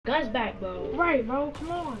Guns back, bro. Right, bro, come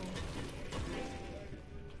on.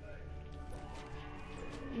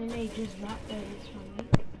 And then they just knocked that from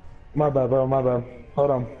me. My bad, bro, my bad. Hold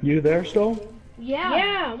on. You there still? Yeah.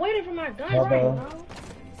 Yeah, I'm waiting for my guns. My Right, bad. bro.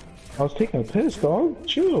 I was taking a piss, dog.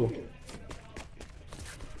 Chill.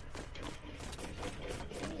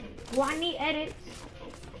 Well, I need edits.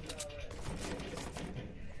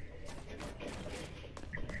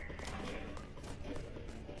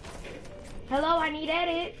 Hello, I need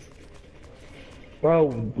edits.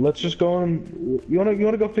 Bro, let's just go on. You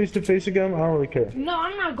wanna go face to face again? I don't really care. No,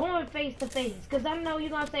 I'm not going face to face, cause I know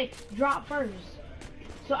you're gonna say drop first.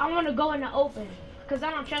 So I wanna go in the open, cause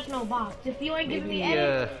I don't trust no box. If you ain't giving me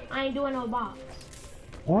edits, I ain't doing no box.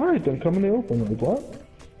 Alright, then come in the open. Like what?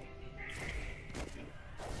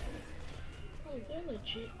 Oh, they're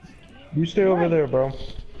legit. You stay over there, bro.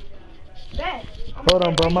 Bet. Hold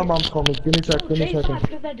on, bro. My mom's calling me. Give me a sec. Give me a Trade sides, second.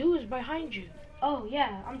 cause that dude is behind you. Oh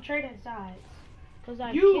yeah, I'm trading sides. Cause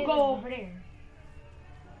that You kid go is- over there.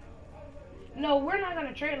 No, we're not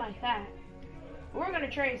gonna trade like that. We're gonna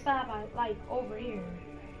trade side by like over here.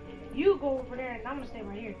 You go over there and I'm gonna stay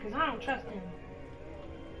right here because I don't trust him.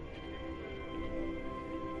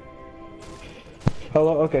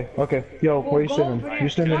 Hello. Okay. Okay. Yo, Well, where you go standing? over there. You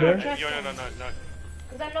standing I don't there? trust No. him.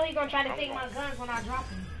 Cause I know you're gonna try to take my guns when I drop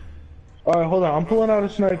them. All right, hold on. I'm pulling out a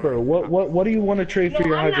sniper. What do you want to trade No, for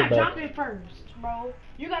your I'm Hydra not back? dropping first, bro.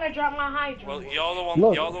 You gotta drop my Hydra. Well, you're the one.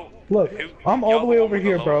 Look, you're the, look. who- I'm all you're the way one over with the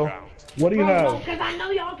here, low bro. ground. What do you Bro, no, have? cause I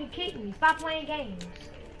know y'all can kick me. Stop playing games.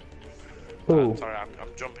 Who? Sorry, I'm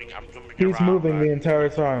jumping. I'm jumping He's around. moving right? the entire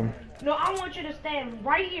time. No, I want you to stand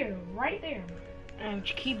right here, right there. And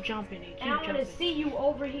keep jumping it. Keep And I want jumping. to see you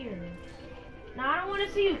over here. Now, I don't want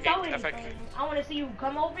to see you throw if I anything. I want to see you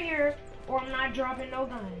come over here, or I'm not dropping no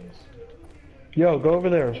guns. Yo, go over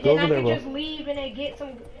there. And Go then over I there, can bro. just leave and then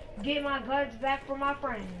get my guns back from my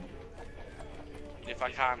friend. If I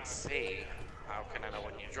can't see, how can I know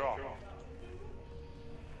when you drop?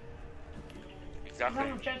 'Cause I Exactly.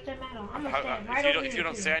 don't trust him at all. I'm gonna How, stand if right you over don't, if here. you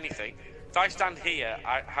don't too. say anything, if I stand here,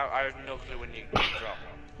 I have no clue when you drop.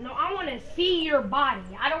 No, I want to see your body.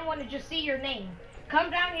 I don't want to just see your name. Come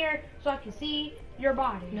down here so I can see your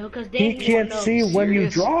body. No, cause He Danny can't won't know. see when you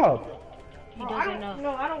Serious? drop. He Bro, I doesn't don't,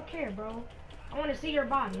 know. no, I don't care, bro. I want to see your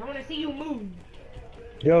body. I want to see you move.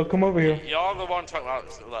 Yo, come over here. You're the one talking about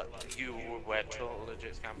like you were total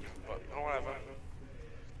legit scams, but whatever.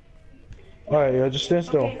 All right, yo, just stand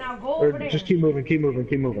still. Okay, now go Or over there. just keep moving. Keep moving.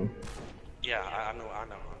 Keep moving. Yeah, I know.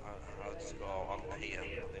 I'll just go on here.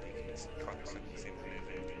 Then you can just constantly see me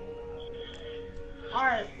moving.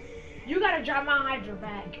 Alright, you gotta drop my Hydra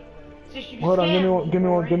back. Since you Hold on. Give me scammed one. Give me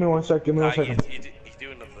one. for Give me it. one sec. Give me one second. He's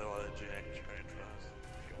doing the legit trade first.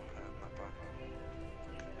 If you want to have my back.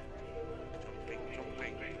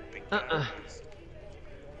 Jumping. Guys.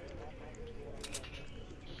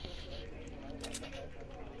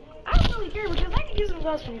 I don't really care because I can get some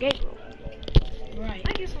guns from Gateway. Right.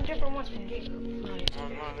 I can get some different ones from Gateway. Right.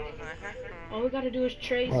 All we gotta do is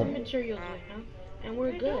trade some Right. materials with him, and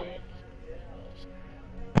we're good.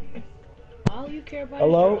 All you care about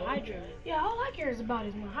Hello? is your Hydra. Yeah, all I care is about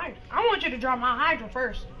is my Hydra. I want you to drop my Hydra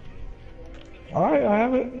first. All right, I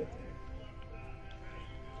have it.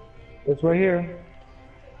 It's right here.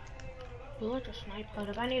 Pull out your sniper. But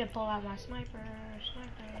if I need to pull out my sniper.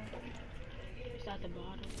 It's at the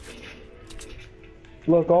bottom.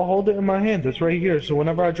 Look, I'll hold it in my hand. It's right here. So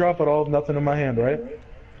whenever I drop it, I'll have nothing in my hand, right?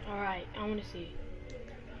 Alright, I wanna see.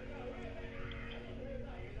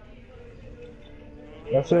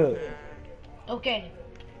 That's it. Okay.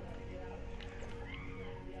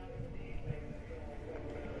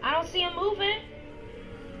 I don't see him moving.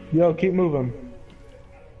 Yo, keep moving.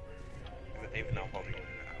 Even though Bobby.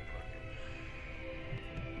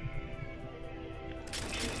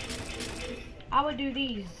 I would do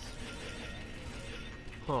these.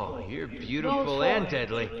 Oh, you're beautiful Go and for it.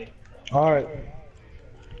 deadly. All right.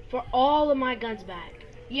 For all of my guns back.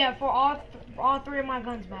 Yeah, for all three of my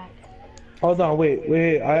guns back. Hold on.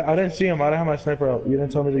 Wait. I didn't see him. I didn't have my sniper out. You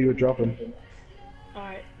didn't tell me that you were dropping.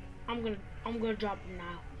 Alright, I'm gonna drop them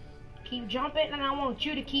now. Keep jumping, and I want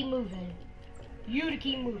you to keep moving. You to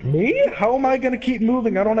keep moving. Me? How am I gonna keep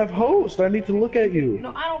moving? I don't have host. I need to look at you.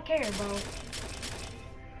 No, I don't care, bro.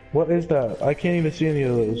 What is that? I can't even see any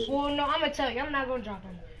of those. Well, no, I'm gonna tell you. I'm not gonna drop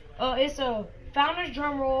them. It's a founder's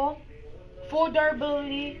drum roll, full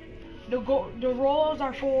durability. The rolls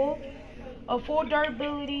are full. A full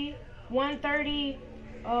durability, 130.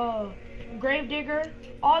 Gravedigger.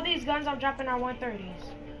 All these guns I'm dropping are 130s.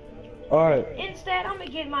 All right. Instead, I'm gonna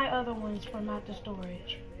get my other ones from out the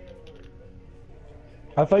storage.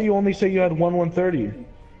 I thought you only said you had one 130.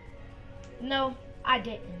 No, I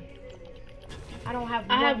didn't. I don't have.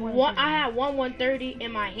 I have one one. I 130. have one 130 in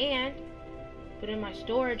my hand, but in my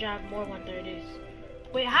storage I have more 130s.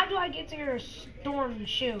 Wait, how do I get to your storm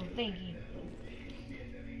shield thingy?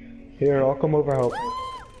 Here, I'll come over help.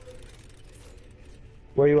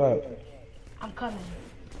 Where you at? I'm coming.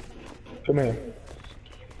 Come here.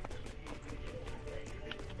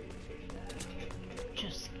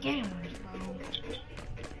 Just scammers, bro.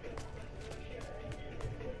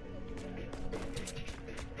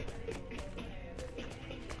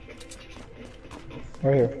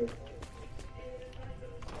 Right here.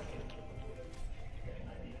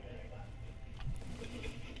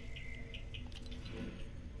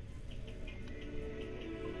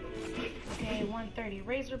 Okay, 130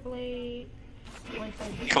 razor blade,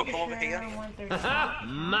 130 Come over here. 130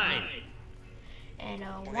 Mine. and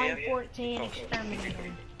Over here. 114 exterminator.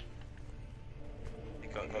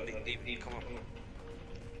 Come on.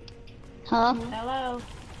 Huh? Hello.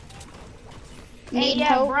 Need yeah,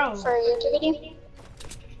 help bro. for a YouTube video?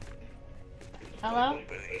 Hello?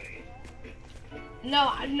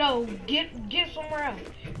 No, get somewhere else.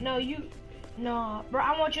 No, bro,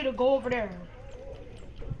 I want you to go over there.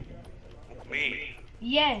 Me.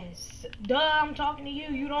 Yes, duh, I'm talking to you.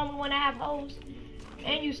 You the only one that have hoes,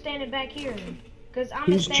 and you standing back here. Cause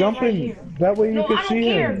I'm He's standing jumping. right here. That way you No, can I don't see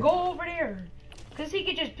care. him. Go over there. Cause he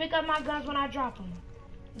could just pick up my guns when I drop them.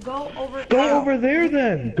 Go over. Go over there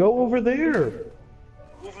then. Go over there.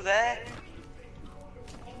 Over there.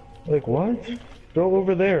 Like what? Go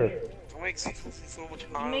over there. Don't make so much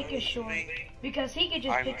Make it short. Because he could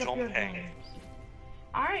just I'm pick up your jumping. guns.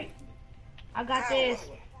 Alright. I got Ow. this.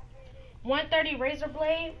 130 razor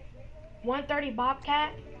blade. 130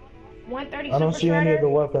 bobcat. 130 I don't super see any of shredder. the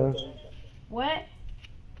weapons. What?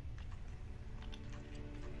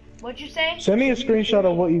 What'd you say? Send me a screenshot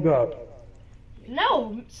of what you got.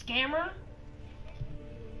 No, scammer.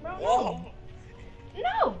 Bro, Whoa.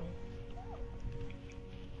 no.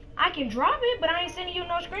 I can drop it, but I ain't sending you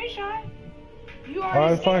no screenshot. You already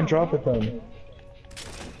Alright, fine, scammed, drop bro. it then.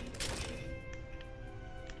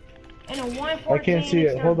 And a 114 I can't see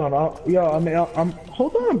it. Hold on. I'm.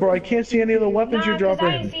 Hold on, bro. I can't see any of the weapons you're Nah, 'cause I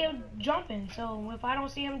dropping. didn't see him jumping. So if I don't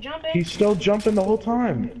see him jumping, He's still jumping the whole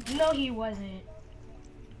time. no, he wasn't.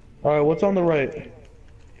 Alright, what's on the right?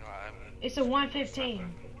 It's a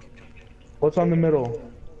 115. What's on the middle?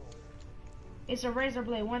 It's a razor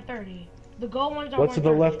blade 130. The gold ones are What's to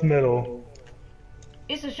the 130. left middle?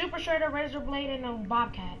 It's a super shredder, razor blade, and a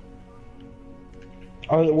bobcat.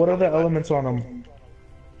 What are the elements on them?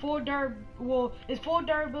 It's full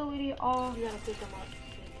durability. All You gotta pick them up. So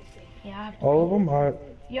you can see. yeah, I have to- All of them? Alright.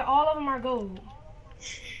 yeah, all of them are gold.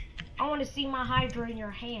 I want to see my Hydra in your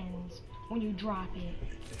hands when you drop it.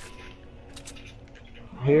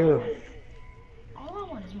 Here. All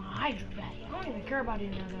I want is my Hydra back. I don't even care about any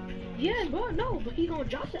of the other guns. Yeah, bro, no, but he gonna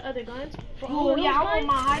drop the other guns for all Oh of yeah, those I want guns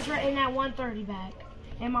my Hydra and that 130 back,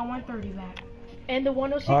 and my 130 back. and the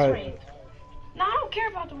 106 Alright. Wraith. No, I don't care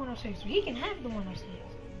about the 106. He can have the 106.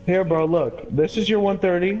 Here, bro, look. This is your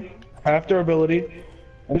 130, half durability.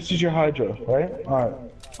 And this is your Hydra, right? Alright.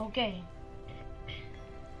 Okay.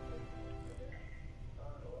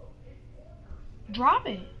 Drop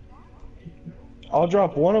it. I'll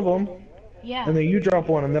drop one of them, Yeah. and then you drop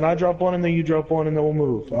one, and then I drop one, and then you drop one, and then we'll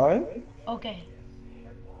move, alright? Okay.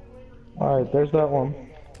 Alright, there's that one.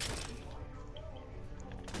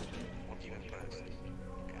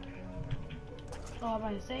 Oh, I'm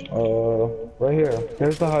about to say. Right here.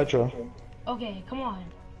 There's the Hydra. Okay, come on.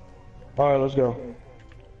 Alright, let's go.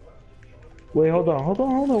 Wait, hold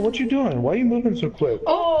on. What you doing? Why are you moving so quick?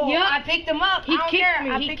 Oh, yeah. I picked him up. He I don't kicked care. me.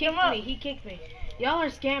 I He picked kicked him up. me. He kicked me. Y'all are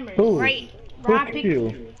scammers. Who? Right. Who I kicked picked,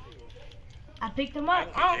 you? I picked him up.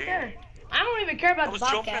 I don't care. I don't even care I about the was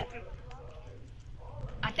bobcat. jumping.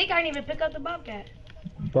 I think I didn't even pick up the bobcat.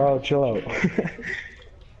 Bro, chill out.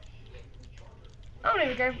 I don't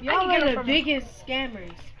even care. I Y'all can get are him the from biggest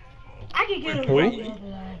scammers. I can get him Who? from the other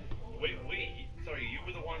side. Wait, sorry, you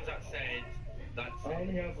were the ones that said that. I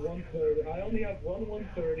only have 130. I only have one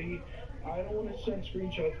 130. I don't want to send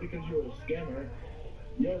screenshots because you're a scammer.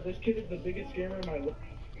 Yo, this kid is the biggest scammer in my life.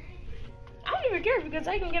 I don't even care because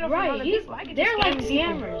I can get them from Right, other people. I can they're just like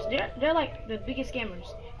scam people. scammers. They're like the biggest scammers.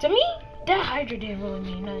 To me, that Hydra didn't really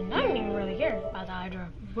mean nothing. I don't even really care about the Hydra.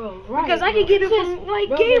 Bro, right. Because I can get it from, like,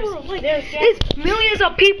 Bro, Gabriel. Like, they're it's millions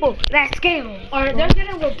of people that scam them. Or they're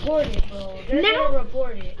gonna report it, bro. They're Now? gonna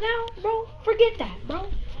report it. Now, bro, forget that, bro.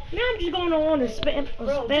 Now I'm just going on to spam.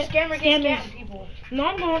 Bro, the scammer can scam people. No,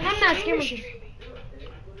 I'm not scamming.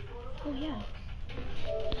 Oh, yeah.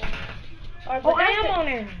 Alright, Oh, but I that's am the- on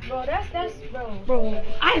there. Bro, that's bro. Bro,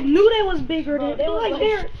 I knew they was bigger Bro, than they was like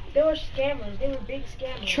they're they were scammers. They were big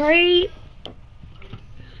scammers. trade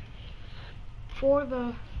for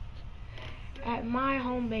the at my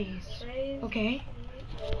home base. Trade. Okay.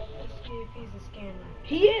 Let's see if he's a scammer.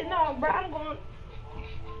 He is no, bro. I'm going.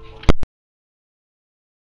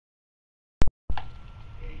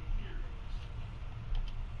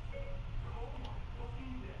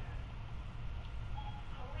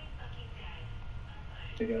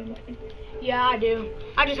 You got a mic? Yeah, I do.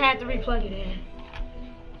 I just had to replug it in.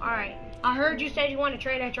 All right. I heard you said you want to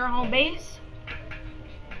trade at your home base.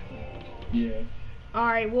 Yeah. All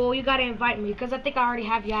right. Well, you gotta invite me because I think I already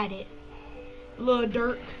have you at it. Lil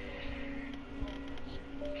Dirk.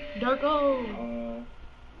 Dirko.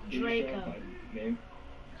 Draco. Name?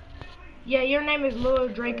 Yeah, your name is Lil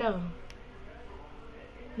Draco.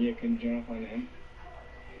 Yeah, can you join off my name?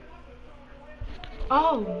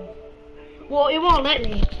 Oh. Well, it won't let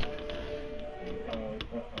me.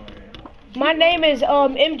 Yeah. My name is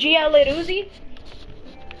MGL Lit Uzi.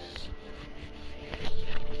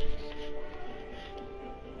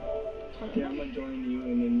 Yeah, I'm gonna join you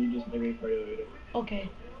and then you just make me part of it. Okay.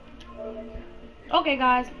 Okay,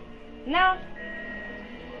 guys. Now.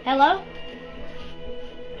 Hello?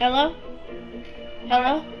 Hello?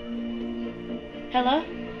 Hello? Hello?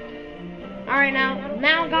 Alright,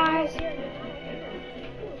 now, guys.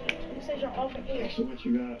 You said you're off of here. So what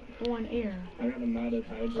you got? One ear. I got a Mata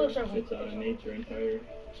Hydra. Closer. It's nature and fire.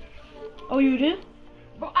 Oh, you do?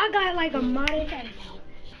 Bro, I got like a modded.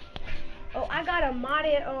 Oh, I got a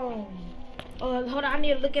modded. Hold on. I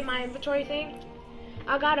need to look at my inventory thing.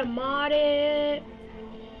 I got a modded.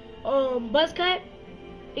 Buzz cut.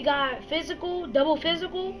 It got physical, double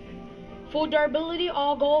physical, full durability,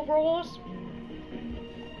 all gold rolls.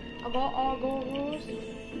 I got all gold rolls.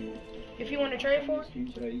 If you want to trade for it.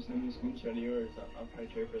 Screenshot, you send me a screenshot of yours. I'll probably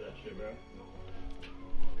trade for that shit, bro.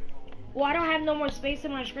 Well, I don't have no more space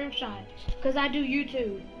in my screenshot because I do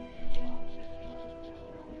YouTube.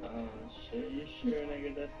 Shit, you sure,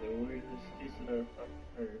 nigga? That's the weirdest piece of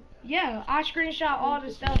I've heard. Yeah, I screenshot all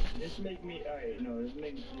the stuff. Just make me, alright, no, just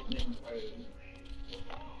make me part of it.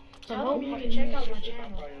 Tell me you can check out my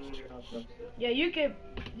channel. Yeah, you can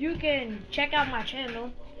check out my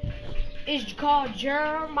channel. It's called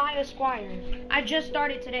Jeremiah Squire. I just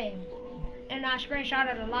started today, and I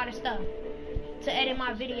screenshotted a lot of stuff to edit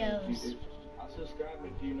my videos. I'll subscribe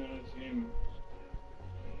if you know it's scammer.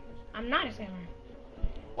 I'm not a scammer.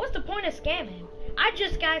 What's the point of scamming? I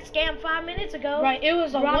just got scammed 5 minutes ago. Right, it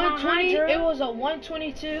was a Brought on 120. Hydra. It was a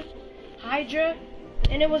 122 Hydra.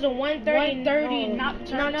 And it was a 130. 130 no,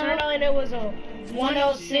 nocturnal. and it was a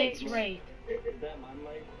 106 Wraith. Is that my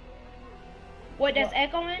mic? What? That's Is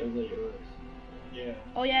echoing? that yours? Yeah,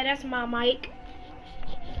 Oh yeah, that's my mic.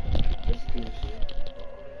 that's cool shit.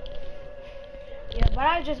 Yeah, but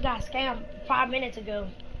I just got scammed 5 minutes ago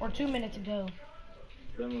or 2 minutes ago.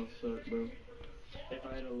 That must suck, bro. If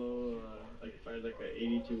I had a low, like if I had like an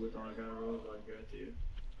 82 with all I got rolls, I'd give it to you.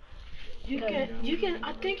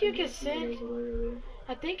 I think you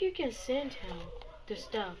can send him the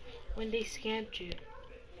stuff when they scammed you.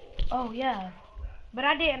 Oh yeah, but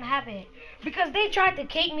I didn't have it because they tried to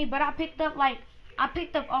kick me. But I picked up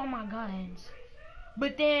all my guns.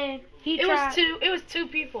 But then It was two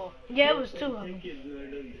people. Yeah, it was 2 of them. If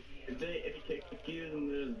you kick the kids and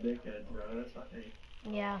there's dickheads, bro, that's not hey.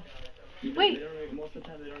 Yeah. Wait. Most of the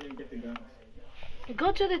time they don't even get the guns.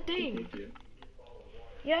 Go to the They thing kick you.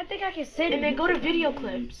 Yeah, I think I can send and it. then go to video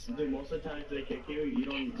clips. Dude, most of the times they kick you,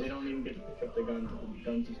 they don't even get to pick up the guns. The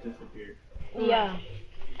guns just disappear. Yeah.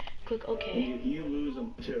 Click And OK. you lose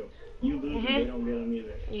them too. You lose them, they don't get them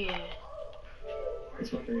either. Yeah. It's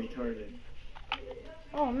fucking retarded.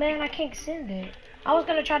 Oh man, I can't send it. I was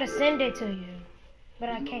gonna try to send it to you, but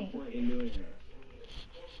I There's can't. no point in doing that.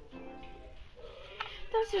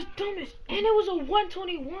 That's just dumbest. And it was a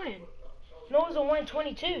 121. No, it was a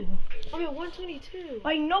 122. I mean 122.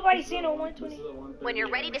 Like nobody's seen a This 120. is a 130. When you're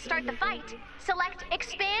ready to start the fight, select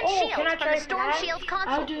Expand Oh, Shield can I from the trade Storm that? Shield I'll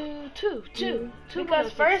console. do two.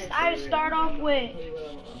 Because first I start off with. I'm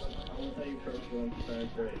gonna tell you first what I'm trying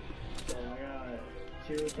to trade. So I got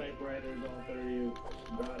 2 typewriters on 30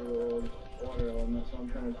 God rolls, water elements, so I'm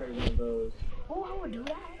trying to trade one of those. Oh, I would do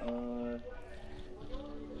that.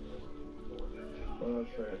 What else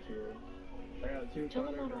should I trade? I got 2 Tell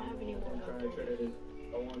them I powder don't have guns, any more I'm trying to trade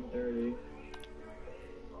a 130.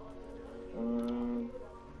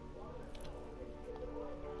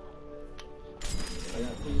 I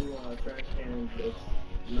got 2 trash cans.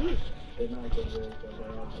 They're not good rolls, but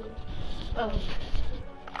they're also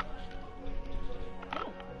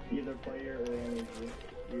Oh. either player or energy.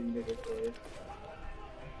 You can get it for it.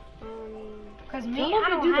 Cause me, Tell them I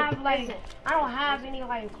to don't do the have like, present. I don't have any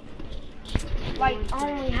like I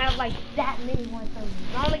only have like that many 130s.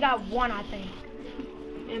 I only got one, I think.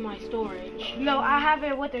 In my storage. No, I have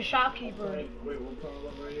it with the shopkeeper. Wait, what power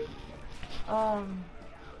level are you?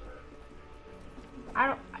 I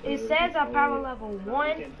don't. It says I'm power level You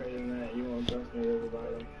 1. can't trade in that. You won't trust me to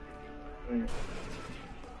buy them.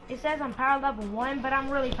 It says I'm power level 1, but I'm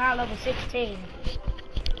really power level 16.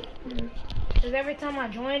 Yeah. Cause every time I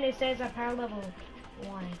join, it says I'm power level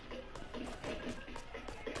 1.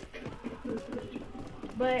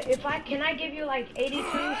 But if can I give you like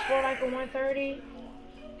 82s for like a 130?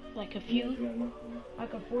 Like a few.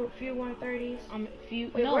 Like a few 130s?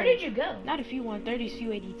 Few. Wait, No, where did you go? not a few 130s, few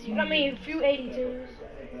 82s. I mean, a few 82s.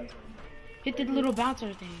 Hit the little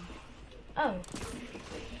bouncer thing. Oh.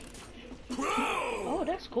 Oh,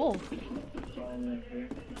 that's cool.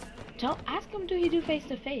 Ask him, do he do face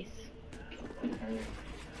to face?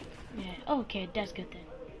 Yeah. Okay, that's good then.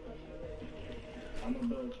 I'm gonna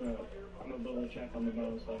build a trap on the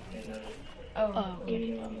bottom so I can Oh. Okay.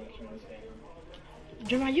 you know I'm not trying to stand.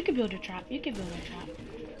 Jeremiah, you can build a trap. You can build a trap.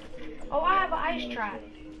 Oh, I have an ice trap.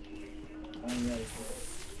 I'm ready for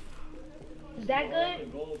it. Is that The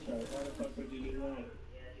good? gold trap, why the fuck would you do that?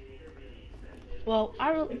 Well,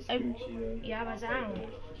 It's Gucci though. Yeah, I was down.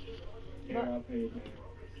 Here, I'll pay you.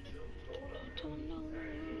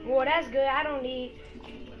 Well, that's good. I don't need.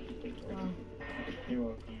 You're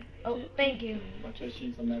welcome. Oh, thank you. I'll just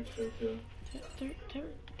need some extra too.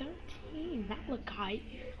 13, Malachite.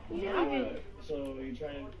 So you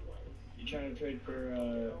trying to trade for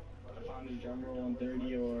a Founder's Drum Roll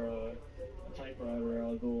 130 or a typewriter?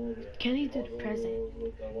 I'll go. Can you do the I'll go present?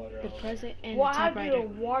 with the water. The present and Well, the I do typewriter. a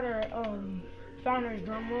water founder's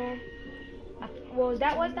drum roll. Well, is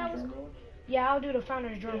that what that was? Drum roll? Yeah, I'll do the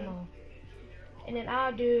founder's drum roll, and then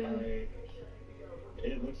I'll do. Alright.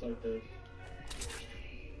 It looks like this.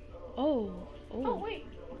 Oh. Oh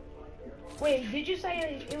wait, did you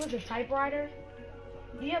say it was a typewriter?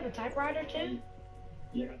 Do you have a typewriter too?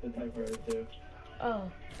 You got the typewriter too. Oh,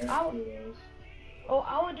 I got two of those.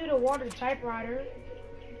 I would do the water typewriter.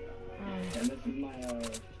 And this is my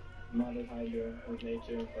modded Hydra with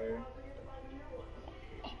nature and fire.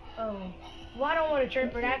 Oh, well, I don't want to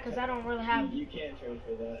trade for that because I don't really have. You can't trade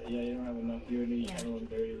for that. Yeah, you don't have enough. You would need Yeah.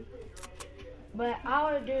 130. But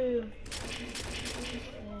I would do.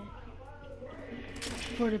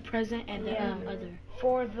 For the present and the Yeah. other.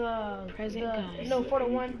 For the Present guys. No, for the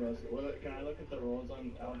one. Can I look at the rolls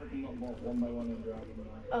on? I'll put them up one by one and drop them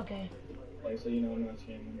off. Okay, Like, so you know I'm not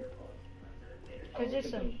scamming. cause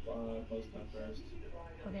it's a. Close top first.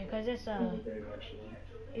 Okay, cause it's Great, actually.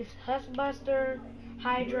 it's Huskbuster,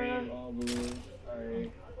 Hydra. Green, all blue.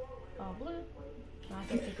 Alright. Oh, blue. No, I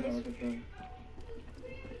think it's Can I this. look at them?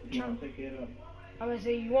 No, pick it up. I was gonna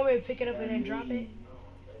say, you want me to pick it up and then drop it?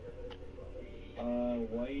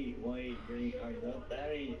 White, green.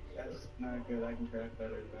 That's not good. I can craft better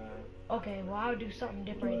than that. Okay, well I'll do something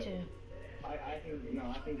different But- too.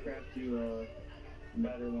 I can craft you a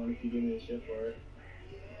better one if you give me the ship for it.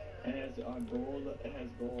 It has gold. It has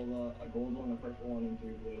gold. A gold one, a purple one, and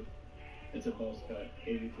 3 blue. It's a buzz cut.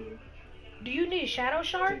 82. Do you need Shadow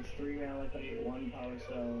Shark? 3 malachite, 1 power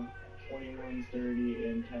cell, 21 sturdy,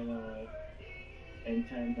 and 10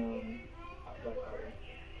 black powder.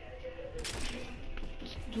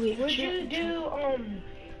 Would you do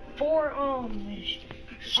 4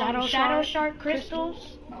 Shadow Shark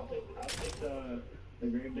crystals? I'll take the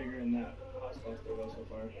Gravedigger and that Housebustar though so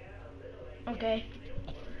far. Okay.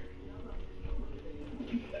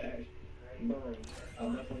 Bro, I'll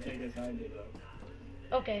definitely take his Hydra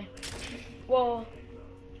though. Okay. Well,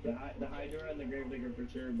 The Hydra and the Gravedigger for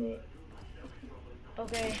sure, but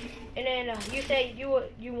okay. And then you say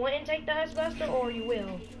you wouldn't take the Huskbuster, or you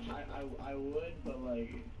will? I would, but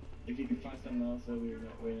like if you could find something else that would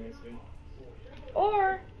be way nicer.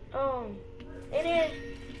 Or and then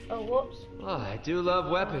whoops. Oh, I do love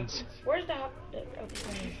weapons. Where's the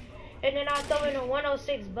okay. And then I'll throw in a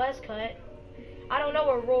 106 buzz cut. I don't know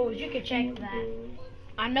what rules. You can check that.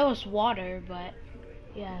 I know it's water, but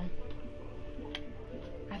Yeah.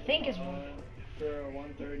 I think it's For a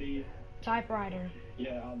 130, typewriter.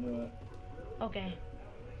 yeah, I'll do it. Okay.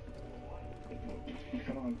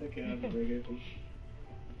 Come on, pick it up, big fish.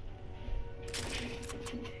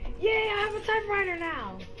 Yay, I have a typewriter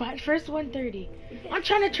now. first 130. I'm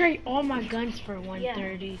trying to trade all my guns for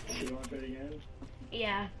 130. You want that again?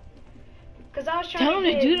 Yeah. Cause I was trying Tell him to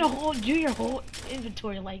to get, do your whole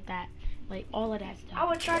inventory like that, like all of that I stuff.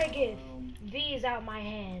 would try to get these out my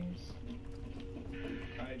hands.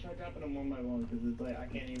 Alright, try dropping them one by one, because it's like, I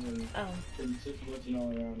can't even, Oh. it's just glitching all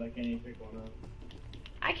around, I can't even pick one up.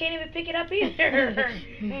 I can't even pick it up either.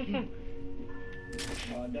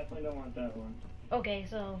 I definitely don't want that one. Okay,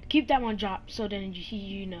 so. Keep that one dropped so then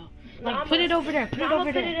you know. No, Like, I'm put gonna- it over there. Put No, it I'm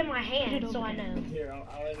over gonna put there. it in my hand over so I there. know. Here,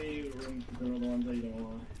 I'll let you room to throw the ones that you don't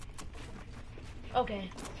want. Okay.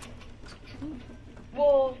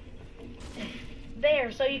 Well,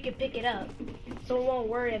 there, so you can pick it up. So we won't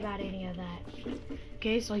worry about any of that.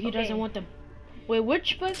 Okay, so he Okay. doesn't want the. Wait,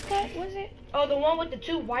 which buzz cut was it? Oh, the one with the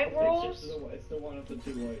 2 white rolls? It's the one with the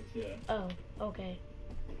 2 whites, yeah. Oh, okay.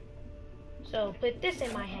 So put this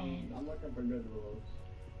in my hand. I'm looking for good rolls.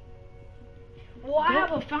 Well, I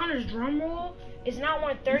have a founder's drum roll. It's not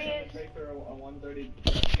 130. Trade for a 130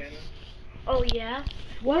 cannon? Oh yeah,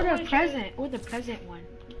 Or would the you- present. Or the present one.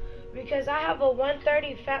 because I have a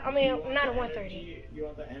 130. I mean, You want not a the 130. energy- You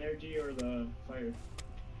want the energy or the fire?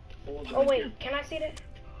 Oh wait, can I see that?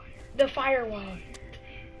 The fire one.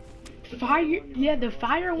 Fire. Yeah, the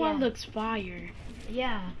fire one Yeah. looks fire.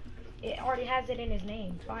 Yeah, it already has it in his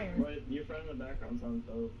name, fire. But your friend in the background sounds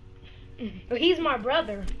dope. But he's my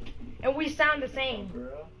brother, and we sound the Oh, same. for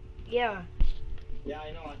real? Yeah. Yeah,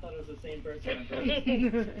 I know. I thought it was the same person at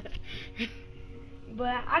first.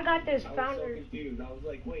 But I got this I was so founder. confused. I was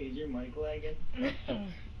like, wait, is your mic lagging?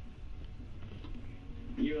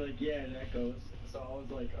 You were like, yeah, it echoes. So I was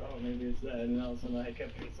like, oh, maybe it's that. And then all of a sudden I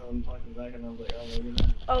kept getting someone talking back, and I was like, oh, maybe not.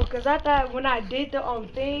 Oh, cause I thought when I did the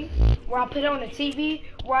thing where I put it on the TV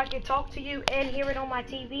where I could talk to you and hear it on my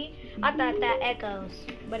TV, I thought that echoes,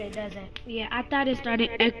 but it doesn't. Yeah, I thought it started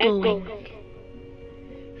echoing.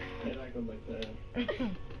 It echoed like that.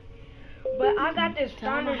 But I got this Tell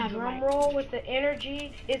 'em I founder's have a drum mic. roll with the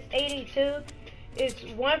energy. It's 82. It's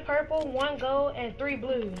 1 purple, 1 gold, and 3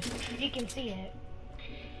 blues. You can see it.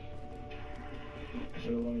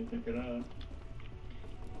 Should have let me pick it up.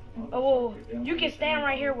 Oh, well, you can stand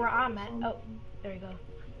right here where I'm at. Oh, there you go.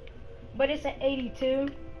 But it's an 82.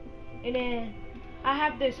 And then I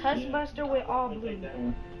have this Huskbuster with all blue. Take that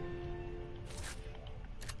one.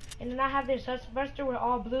 And then I have this Huskbuster with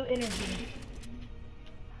all blue energy.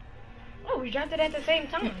 Oh, we dropped it at the same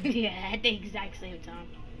time. Yeah, at the exact same time.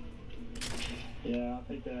 Yeah, I'll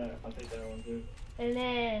take that. I'll take that one too. And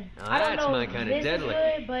then Now I don't that's know my if kinda this deadly.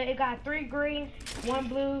 is good, but it got 3 green, 1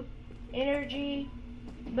 blue energy,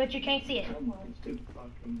 but you can't see it. Come on, stupid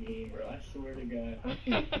fucking game, bro. I swear to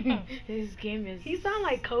God. This game is He sound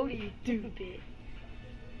like Cody. stupid.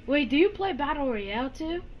 Wait, do you play Battle Royale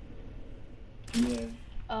too? Yeah.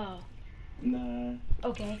 Oh. Nah.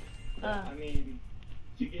 Okay. I mean,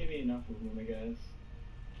 you gave me enough of them, I guess.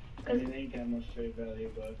 I mean, they ain't got much trade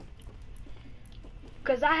value, but.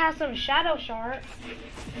 Cause I have some Shadow Shark.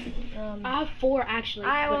 I have 4 actually.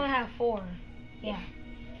 I but- only have 4. Yeah.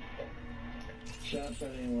 Shot shot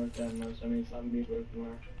ain't worth that much. I mean, some be worth more.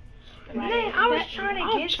 Man, I was But trying to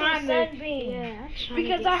I'm get trying some to- Sunbeam. Yeah, I'm trying to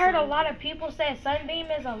Because get I heard a some. lot of people say Sunbeam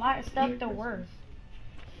is a lot of stuff Merry to Christmas. worth.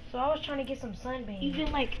 So I was trying to get some Sunbeam.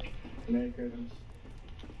 Even like Merry Christmas.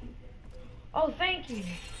 Oh, thank you.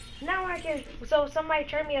 Now I can. So if somebody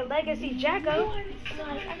trade me a Legacy Jacko, I'm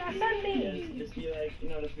like, I got Yeah, Sunbeam. just be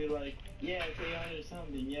like, just be like, yeah, it's 800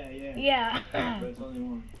 something, yeah. Yeah. But it's only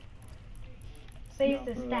one. Say No, it's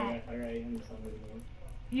the for real, stack. I got 800 something.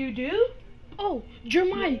 You do? oh,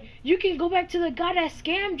 Jeremiah, you can go back to the guy that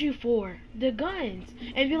scammed you for the guns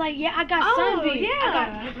and be like, yeah, I got Oh, Sunbeam.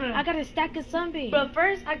 yeah. I got a stack of Sunbeam. But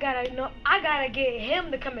first, I gotta get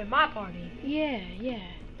him to come in my party. yeah, yeah.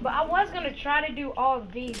 But I was gonna try to do all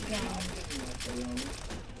of these guys,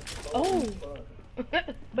 Oh.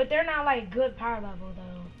 but they're not like good power level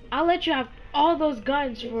though. I'll let you have all those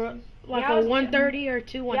guns for like Yeah, I a was- 130 or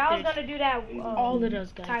 2 Yeah, I was 130s. gonna do that. all of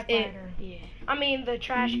those guns. TIE It- fighter. yeah. I mean the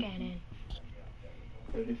trash cannon.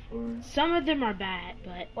 34. Some of them are bad,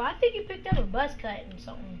 but Well, I think you picked up a buzz cut and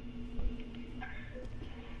something.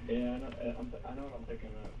 Yeah, I know what I'm picking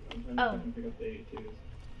up. I'm Oh. trying to pick up the 82s.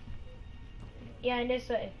 Yeah, and it's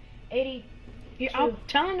a 80. here, I'll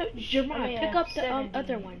tell him, Jeremiah, I mean, pick up the 70.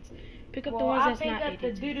 other ones. Pick up the Well, ones I'll that's pick not up the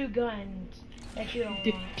 82. doo-doo guns that you don't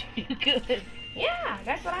want. Good. Yeah,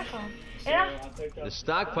 that's what I call 'em. So And I picked up The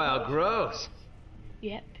stockpile grows.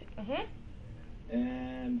 Yep.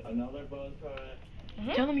 and another buzz cut,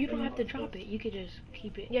 Tell them you don't have to drop it. You could just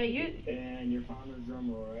keep it. Yeah, you. and your founder's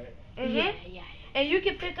drum roll, right? Yeah. And you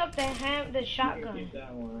can pick up the You can shotgun. keep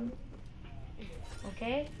that one.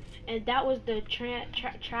 Okay. And that was the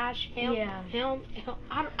trash helm. Yeah. Helm.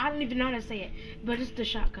 I don't even know how to say it, but it's the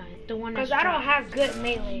shotgun, the one that's. Because I don't trash. have good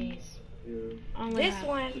melees. Two. Only This have- So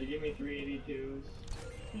one. you give me 382s.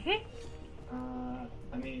 Mhm.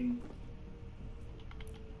 I mean,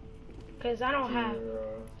 Cause I don't have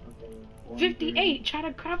 58. Try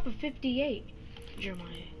to craft a 58, Jeremiah.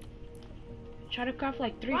 Try to craft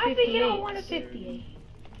like 3 Why I think you don't want a 58s. 58?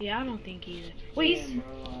 Yeah, I don't think either. Wait, Damn,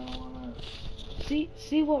 bro, I don't wanna...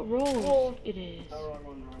 see what roll it is. Oh,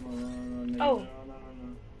 wrong. Oh. No.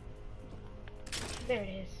 There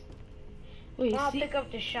it is. Wait, I'll see. pick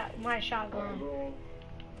up the my Oh, shotgun. bro.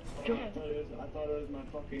 I thought it was my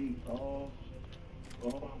fucking... Oh, I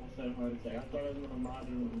almost had a heart attack. I thought it was my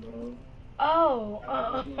modern one, bro. Oh, I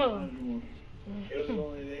thought it was my modern one. It was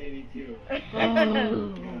only the 82.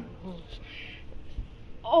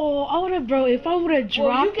 Oh, I would have, bro. If I would have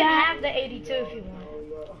well, you dropped can that. have the 82 if you want.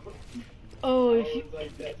 Oh, I if you, was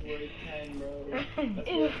like, that's worth 10, bro. That's worth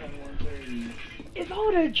 10, 130. if I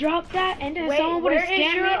would have dropped that and then Wait, someone would have where is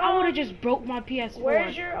scammed your, me, I would have just broke my PS4.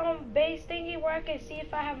 Where's your base thingy where I can see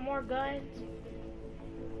if I have more guns?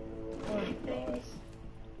 Or things?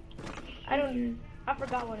 I don't. I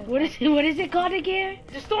forgot what it was. What is it called again?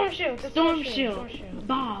 The storm shield. The Storm shield.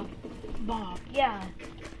 Bob. Yeah.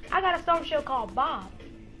 I got a storm shield called Bob.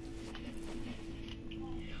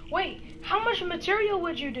 Wait, how much material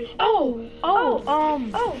would you do? Wait, Oh, wait, hold Oh,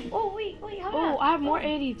 on. I have more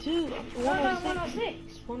 82.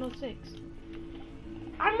 106. 106.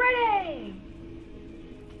 I'm ready.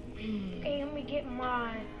 Okay, let me get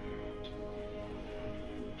mine.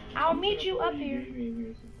 I'll meet you up here.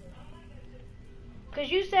 Cause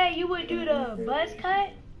you said you would do the buzz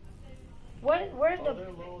cut. Where's Oh, the?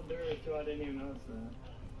 they're low dirt too. I didn't even notice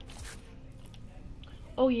that.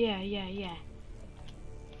 Oh yeah.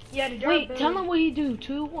 Yeah, the dirt Wait, building. tell him what he do.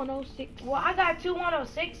 2106. Well, I got 2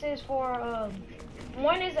 106s for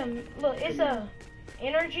one is it's a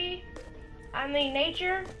energy. I mean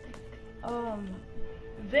nature.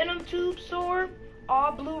 Venom tube sword,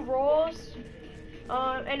 all blue rolls.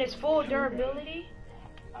 And it's full durability.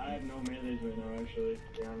 I have no melees right now, actually,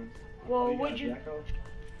 to be honest. Well, you would got you? Jacko?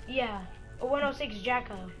 Yeah, a 106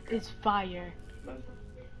 Jacko. It's fire. That's-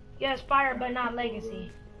 Yeah, it's fire, but not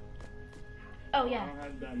legacy. Oh I yeah. don't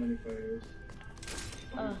have that many players.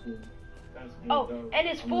 Uh, That's Oh, dope. and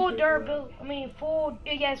it's I'm full gonna pay for that. durability. I mean, full.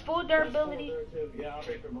 Yeah, it's full That's full durability. dirt, too. Yeah, I'll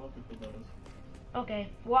pay for both of those. Okay.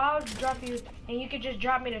 Well, I'll drop you, and you can just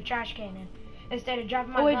drop me the trash cannon instead of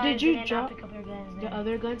dropping my Oh, wait, guns. did you and then drop I'll pick up your guns. The Then.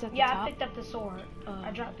 other guns at the Yeah, top? I picked up the sword.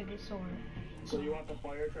 I dropped the good sword. So you want the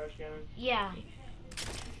fire trash cannon? Yeah.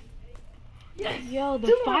 Yo, the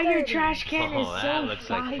 2 fire 130. trash can is Oh, so that looks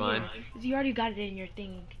like fire. fun. You already got it in your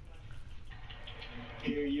thing.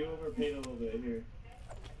 Here, you overpaid a little bit, here.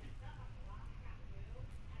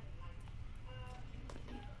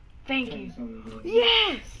 Thank you. Something.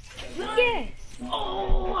 Yes! Yes!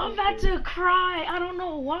 Oh, I'm about to cry. I don't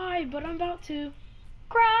know why, but I'm about to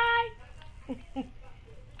cry.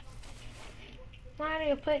 Why do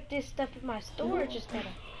you put this stuff in my storage instead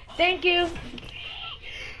of? Thank you.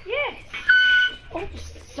 Yes.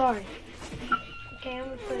 Oops, sorry. Okay, I'm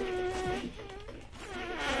gonna put.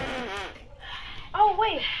 Oh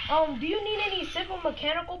wait. Do you need any simple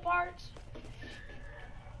mechanical parts?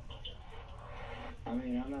 I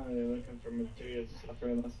mean, I'm not really looking for materials and stuff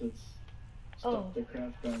unless it's Oh. stuff to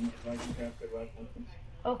craft guns, so I can craft good weapons.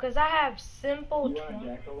 Oh, cause I have simple. You want a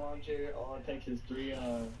Jacko launcher? All it takes is three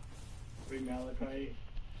malachite,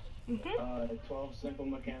 12 simple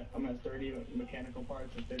 30 mechanical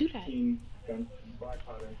parts, and Do that. 15 gun black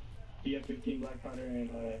powder. If you have 15 black powder and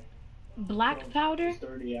Black 12 powder?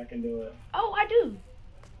 30, I can do it. Oh, I do.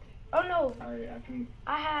 Oh no, Alright, I can.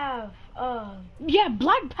 I have. Yeah,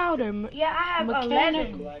 black powder. Yeah, I have Mechanical.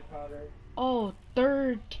 11. Black powder. Oh,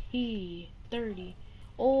 30.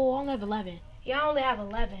 Oh, I only have 11. Yeah, I only have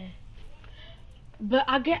 11. But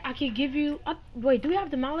I could give you. Wait, do we have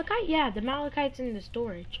the malachite? Yeah, the malachite's in the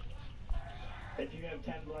storage. If you have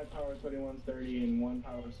 10 black power, 21 30, and 1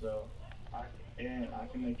 power cell, I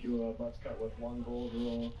can make you a buzz cut with 1 gold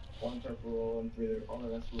roll, 1 purple roll, and 3 all the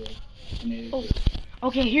rest roll. Oh.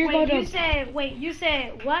 Okay, here go Wait, the. you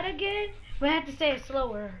said what again? We have to say it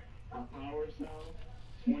slower. A power cell,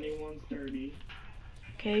 21 30.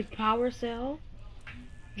 Okay, power cell.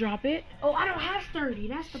 Drop it. Oh, I don't have sturdy.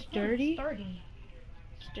 That's the Sturdy? Sturdy.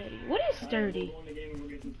 Sturdy. What is sturdy? Go in the game and go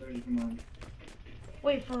get some 30, come on.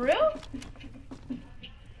 Wait, for real?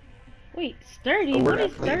 Wait, sturdy? We're What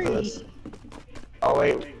is definitely for sturdy? this. Oh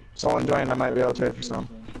wait, someone joined. I might be able to trade for some.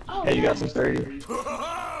 Oh, Hey, you got some 30?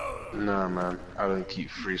 Nah, man. I don't keep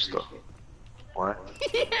free stuff. What?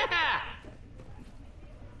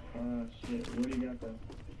 Shit, what do you got then?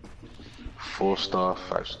 4-star,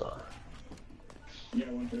 5-star. You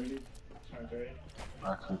got 130? 130?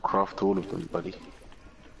 I can craft all of them, buddy. So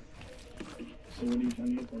what are you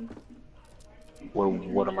trying to get then?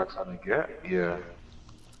 What am I trying to get? Yeah.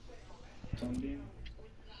 Sunbeam?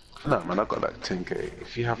 No, man, I got like 10k.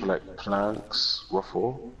 If you have like planks,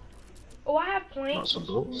 waffle, Oh, I have not planks. some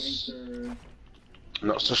bolts, Or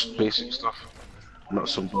not just basic stuff, not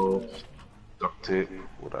some bolts, duct tape,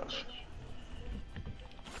 all that shit.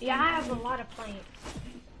 Yeah, I have a lot of planks.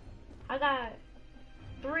 I got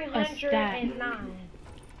 309.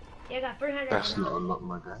 Yeah, I got 309. That's not a lot,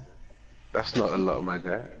 my guy. That's not a lot, my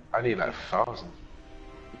guy. I need like 1,000.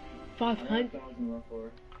 500. 1,000 left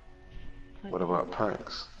for. What about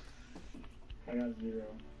planks? I got 0.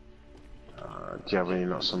 Do you have any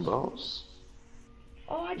nuts and bolts?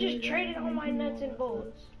 Oh, I just traded all my nuts and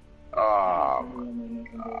bolts. Ah, Me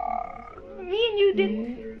and you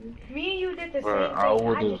did the bro, same I thing.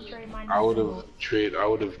 would I have, just traded my I nuts would and have bolts. I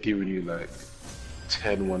would have given you like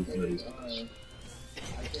 10 130s. I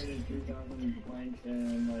traded 3,000 planks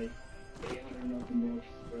and like 800 nuts and bolts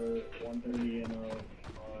for 130 and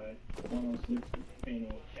 106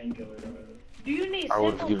 painkiller or whatever. Do you need I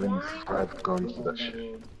would have simple given wine? 5 guns for that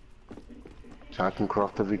shit. So I can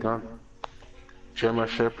craft every gun. Share my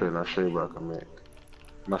share plane, I'll show you what I can make.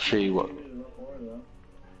 And I'll show you what.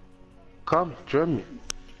 Come, join me.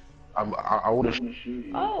 I would have.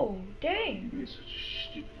 Oh, dang.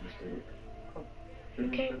 You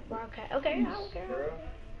can't broadcast. Okay, I don't care.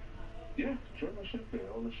 Yeah, join my share plane.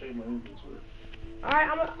 I want to show you my inventory.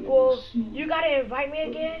 Alright, well, you gotta invite me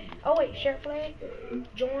again. Oh, wait, share play.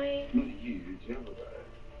 Join. Not you, the other guy.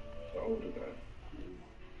 The older guy.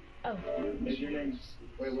 Oh. What's your name?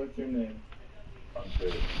 Wait, what's your name? I'm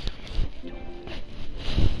dead.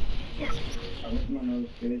 I went to my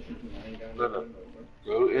notifications and I ain't got No, no.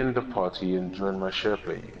 Go in the party and join my share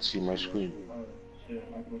play. You can see my screen. Oh, shit,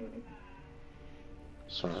 I put it.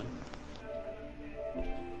 Sorry.